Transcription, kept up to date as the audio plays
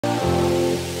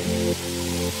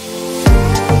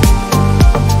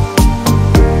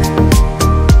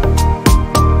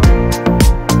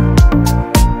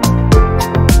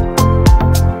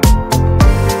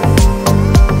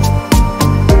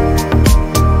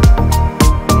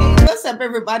up,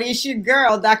 everybody? It's your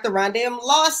girl, Dr. Rhonda M.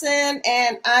 Lawson,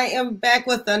 and I am back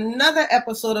with another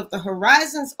episode of the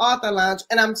Horizons Author Lounge,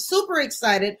 and I'm super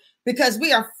excited because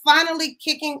we are finally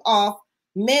kicking off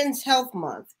Men's Health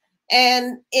Month.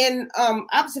 And in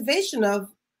observation of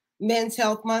Men's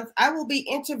Health Month, I will be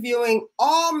interviewing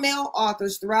all male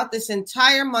authors throughout this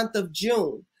entire month of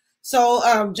June.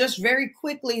 So just very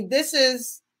quickly, this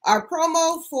is our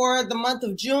promo for the month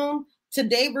of June.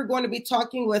 Today, we're going to be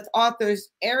talking with authors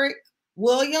Erick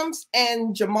Williams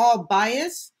and Jamal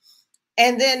Bias.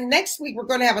 And then next week, we're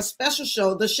going to have a special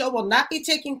show. The show will not be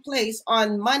taking place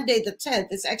on Monday the 10th.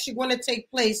 It's actually going to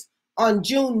take place on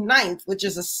June 9th, which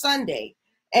is a Sunday.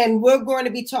 And we're going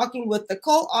to be talking with the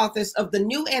co-authors of the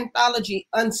new anthology,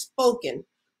 Unspoken,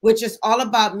 which is all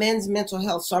about men's mental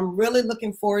health. So I'm really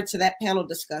looking forward to that panel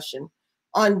discussion.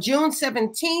 On June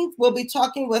 17th, we'll be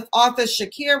talking with author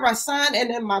Shakir Rassan and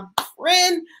then my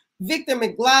friend Victor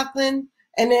McLaughlin.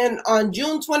 And then on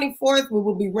June 24th, we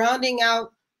will be rounding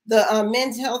out the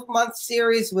Men's Health Month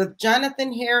series with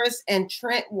Jonathan Harris and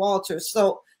Trent Walters.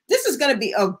 So this is going to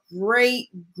be a great,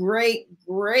 great,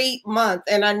 great month.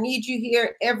 And I need you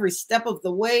here every step of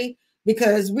the way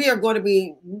because we are going to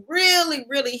be really,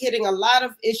 really hitting a lot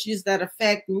of issues that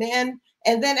affect men.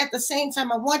 And then at the same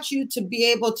time, I want you to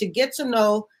be able to get to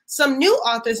know some new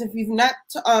authors if you've not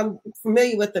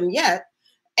familiar with them yet.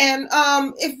 And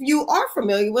if you are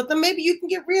familiar with them, maybe you can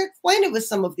get reacquainted with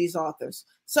some of these authors.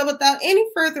 So without any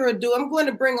further ado, I'm going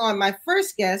to bring on my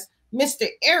first guest, Mr.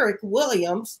 Erick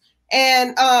Williams.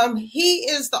 And he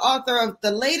is the author of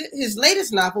his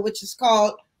latest novel, which is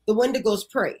called The Wendigo's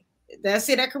Prey. Did I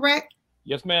say that correct?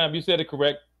 Yes, ma'am. You said it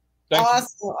correct.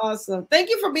 Awesome. Thank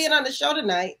you for being on the show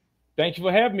tonight. Thank you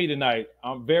for having me tonight.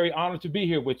 I'm very honored to be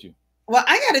here with you. Well,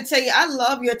 I got to tell you, I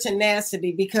love your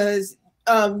tenacity because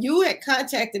you had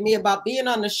contacted me about being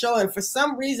on the show. And for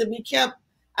some reason,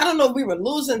 I don't know if we were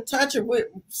losing touch or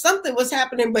something was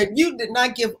happening, but you did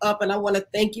not give up. And I want to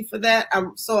thank you for that.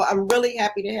 I'm really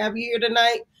happy to have you here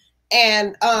tonight.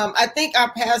 And I think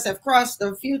our paths have crossed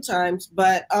a few times,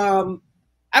 but I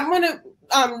want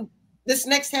to, this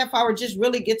next half hour, just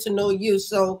really get to know you.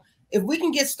 So if we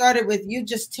can get started with you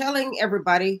just telling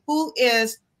everybody, who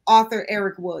is author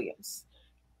Erick Williams?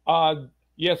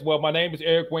 Yes, well, my name is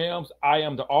Erick Williams. I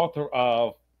am the author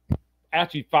of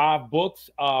actually 5 books.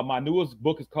 My newest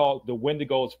book is called The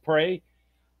Wendigo's Prey.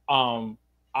 I'm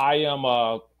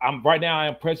right now, I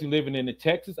am presently living in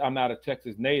Texas. I'm not a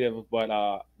Texas native, but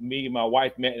me and my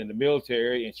wife met in the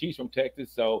military and she's from Texas.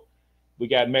 So we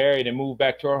got married and moved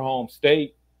back to our home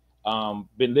state.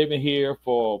 Been living here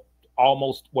for a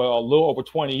little over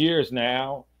 20 years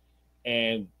now.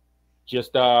 And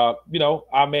just, I'm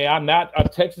not a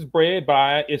Texas bred,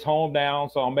 but it's home now.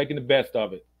 So I'm making the best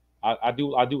of it. I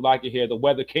do like it here. The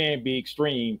weather can be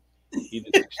extreme.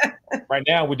 Right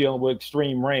now we're dealing with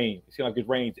extreme rain. It seems like it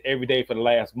rains every day for the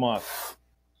last month.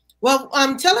 Well,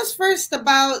 tell us first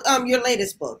about your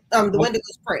latest book, The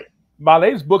Wendigo's Prey. My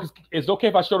latest book is okay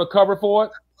if I show the cover for it?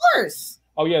 Of course.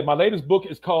 Oh yeah, my latest book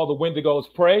is called The Wendigo's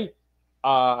Prey.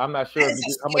 I'm not sure.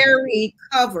 It's a scary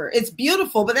cover. It's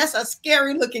beautiful, but that's a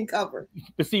scary looking cover.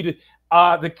 But see,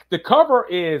 the cover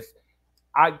is,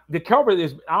 I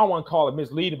don't want to call it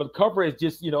misleading, but the cover is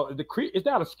just, it's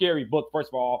not a scary book. First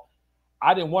of all,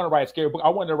 I didn't want to write a scary book. I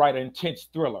wanted to write an intense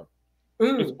thriller.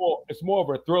 It's more of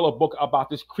a thriller book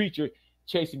about this creature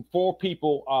chasing 4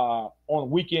 people on a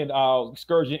weekend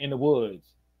excursion in the woods.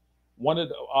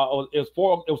 It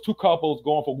was 2 couples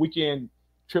going for a weekend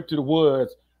trip to the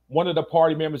woods. One of the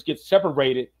party members gets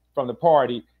separated from the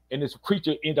party, and this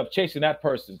creature ends up chasing that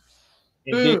person.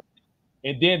 And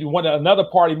then another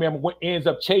party member ends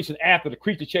up chasing after the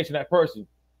creature chasing that person.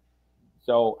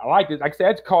 So I like it. Like I said,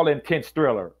 I'd call it intense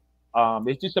thriller.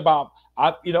 It's just about,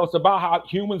 it's about how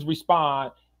humans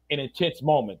respond in intense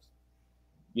moments.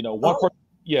 Person,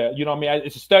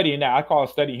 it's a study in that. I call it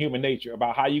studying human nature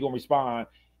about how you're gonna respond,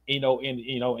 in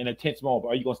an intense moment.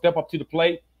 Are you gonna step up to the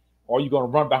plate, or are you gonna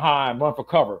run for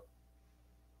cover?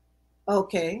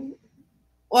 Okay.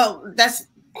 Well,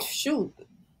 shoot.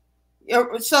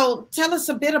 So tell us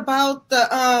a bit about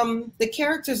the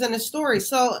characters in the story.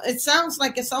 So it sounds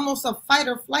like it's almost a fight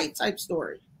or flight type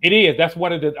story. It is. That's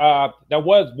one of the that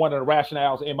was one of the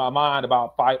rationales in my mind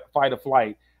about fight or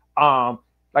flight.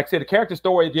 Like I said, the character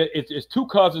story is 2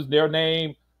 cousins. Their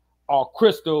name are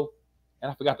Crystal,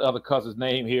 and I forgot the other cousin's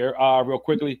name here. Real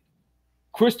quickly,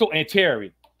 Crystal and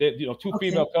Terry. They're, 2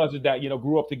 female cousins that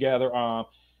grew up together.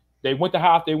 They went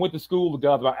to school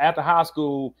together. But after high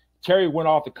school, Terry went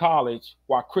off to college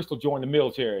while Crystal joined the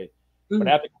military. But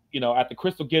after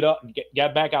Crystal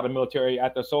got back out of the military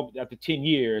after 10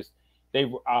 years,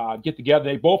 they get together.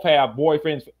 They both have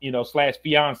boyfriends, slash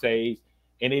fiancés,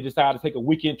 and they decide to take a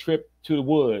weekend trip to the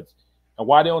woods. And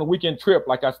while they're on a weekend trip,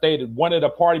 like I stated, one of the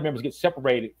party members gets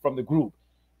separated from the group.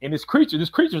 And this creature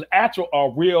is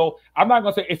actual, real. I'm not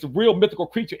gonna say it's a real mythical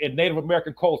creature in Native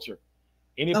American culture.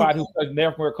 Anybody who studies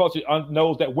Native American culture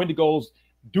knows that Wendigos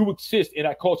do exist in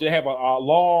that culture. They have a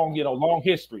long, long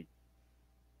history.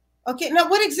 Okay, now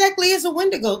what exactly is a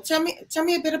Wendigo? Tell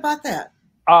me a bit about that.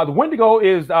 The Wendigo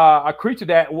is a creature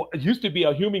that used to be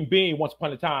a human being once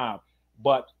upon a time,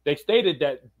 but they stated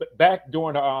that back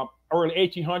during the early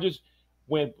 1800s,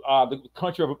 when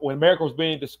when America was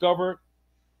being discovered,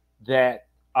 that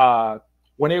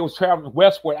when they was traveling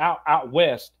westward, out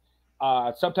west,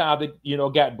 sometimes they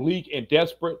got bleak and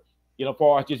desperate,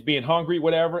 far as just being hungry,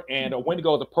 whatever. And a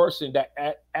Wendigo is a person that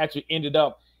actually ended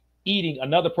up eating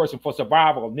another person for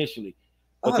survival initially.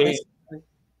 But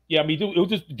yeah, I mean, it was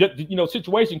just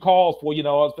situation calls for,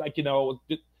 it's like,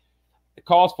 it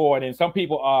calls for it. And some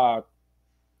people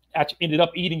actually ended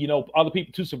up eating, other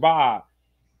people to survive.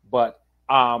 But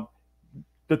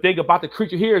the thing about the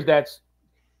creature here is that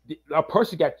a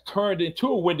person got turned into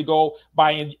a Wendigo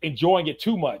by enjoying it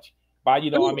too much. By,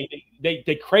 I mean,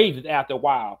 they craved it after a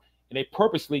while, and they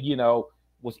purposely,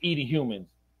 was eating humans.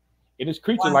 And this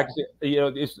creature, like I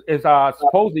said, is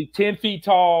supposedly 10 feet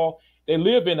tall. They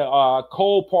live in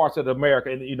cold parts of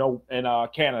America, and in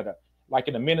Canada, like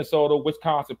in the Minnesota,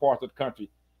 Wisconsin parts of the country,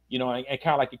 and kind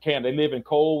of like in Canada, they live in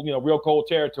cold, real cold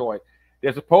territory.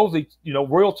 They're supposedly,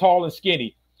 real tall and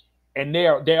skinny, and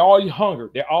they're always hungry.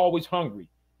 They're always hungry,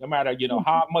 no matter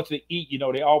how much they eat.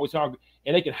 They're always hungry,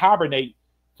 and they can hibernate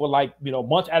for like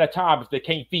months at a time if they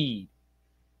can't feed.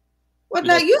 Well,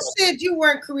 now you said you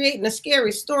weren't creating a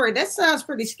scary story. That sounds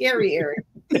pretty scary, Erick.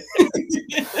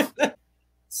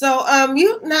 So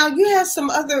you have some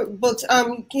other books.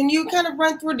 Can you kind of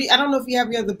run through I don't know if you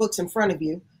have your other books in front of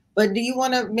you, but do you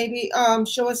want to maybe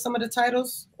show us some of the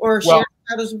titles or share the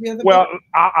titles of your other books?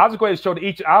 I'll just go ahead and show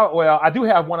each. I do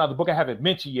have one other book I haven't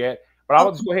mentioned yet, but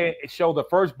I'll just go ahead and show the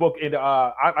first book in the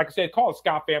like I said, it's called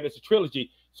Scott Family. It's a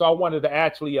trilogy. So I wanted to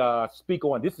actually speak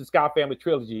on this. Is Scott Family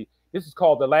trilogy. This is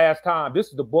called The Last Time. This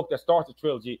is the book that starts the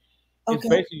trilogy. It's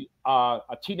basically a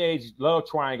teenage love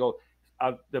triangle.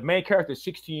 The main character is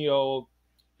 16-year-old.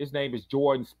 His name is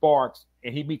Jordan Sparks,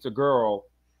 and he meets a girl.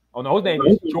 Oh no, his name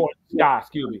is Jordan Sky.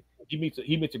 Excuse me.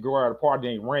 He meets a girl at a party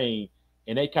named Rain,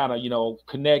 and they kind of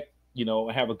connect,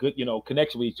 have a good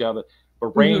connection with each other. But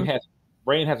Rain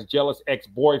has a jealous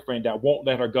ex-boyfriend that won't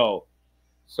let her go.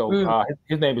 So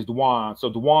his name is Dwan.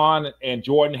 So Dwan and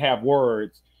Jordan have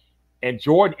words, and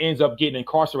Jordan ends up getting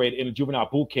incarcerated in a juvenile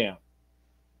boot camp.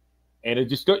 And it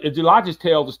just tells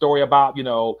the story about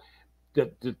the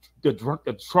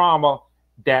trauma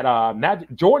that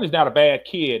Jordan is not a bad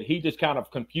kid. He just kind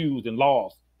of confused and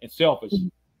lost and selfish.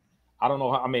 I don't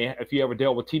know. I mean, if you ever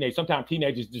dealt with teenagers, sometimes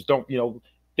teenagers just don't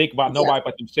think about nobody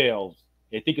but themselves.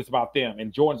 They think it's about them.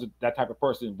 And Jordan's that type of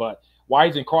person. But while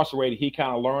he's incarcerated, he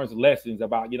kind of learns lessons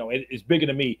about it's bigger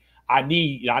than me. I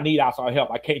need outside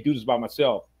help. I can't do this by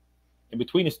myself. And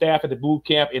between the staff at the boot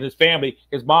camp and his family,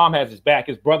 his mom has his back,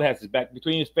 his brother has his back.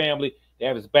 Between his family, they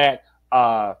have his back.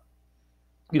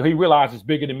 He realizes it's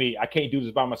bigger than me. I can't do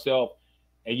this by myself.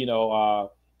 And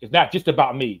it's not just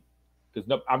about me.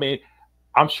 Because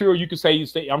I'm sure you can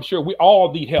say I'm sure we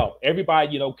all need help.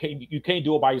 Everybody, you can't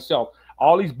do it by yourself.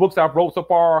 All these books I've wrote so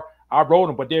far, I wrote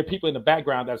them, but there are people in the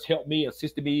background that's helped me,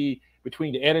 assisted me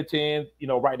between the editing,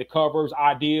 writing the covers,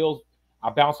 ideals. I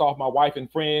bounce off my wife and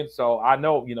friends, so I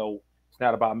know, it's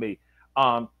not about me.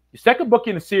 The second book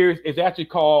in the series is actually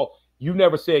called "You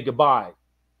Never Said Goodbye."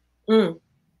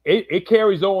 It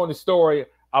carries on the story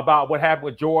about what happened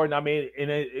with Jordan. I mean,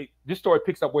 and this story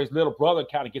picks up where his little brother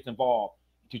kind of gets involved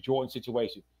into Jordan's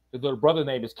situation. His little brother's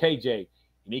name is KJ,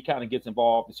 and he kind of gets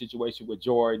involved in the situation with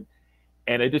Jordan.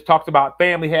 And it just talks about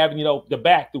family having, the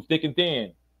back through thick and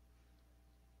thin.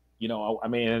 I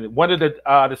mean, one of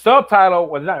the subtitle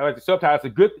was not like the subtitle. It's a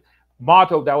good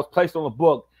motto that was placed on the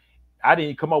book. I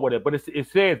didn't come up with it, but it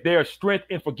says there's strength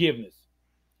in forgiveness,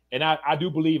 and I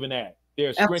do believe in that.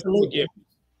 There's strength in forgiveness,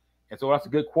 and so that's a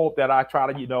good quote that I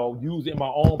try to use in my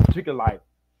own particular life.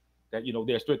 That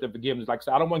there's strength in forgiveness. Like I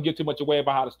said, I don't want to give too much away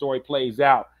about how the story plays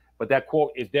out, but that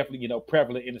quote is definitely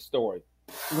prevalent in the story.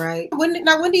 Right. When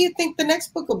do you think the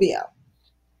next book will be out?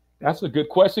 That's a good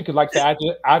question because, like I said,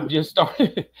 I've just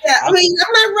started. Yeah, I'm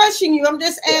not rushing you. I'm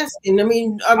just asking. I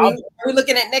mean, are we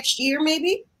looking at next year,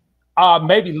 maybe?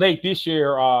 Maybe late this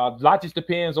year. A lot just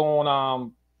depends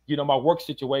on my work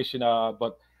situation.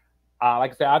 But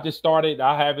like I said, I just started.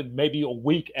 I have it maybe a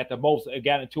week at the most. I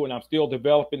got into it. And I'm still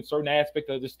developing certain aspects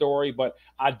of the story, but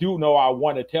I do know I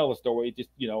want to tell a story. It just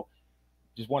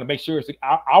just want to make sure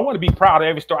I want to be proud of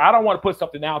every story. I don't want to put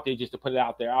something out there just to put it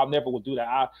out there. I'll never will do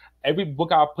that. Every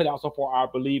book I've put out so far, I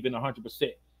believe in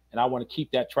 100%, and I want to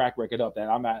keep that track record up. That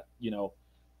I'm not,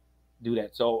 do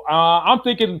that. So I'm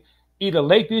thinking either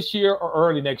late this year or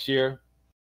early next year.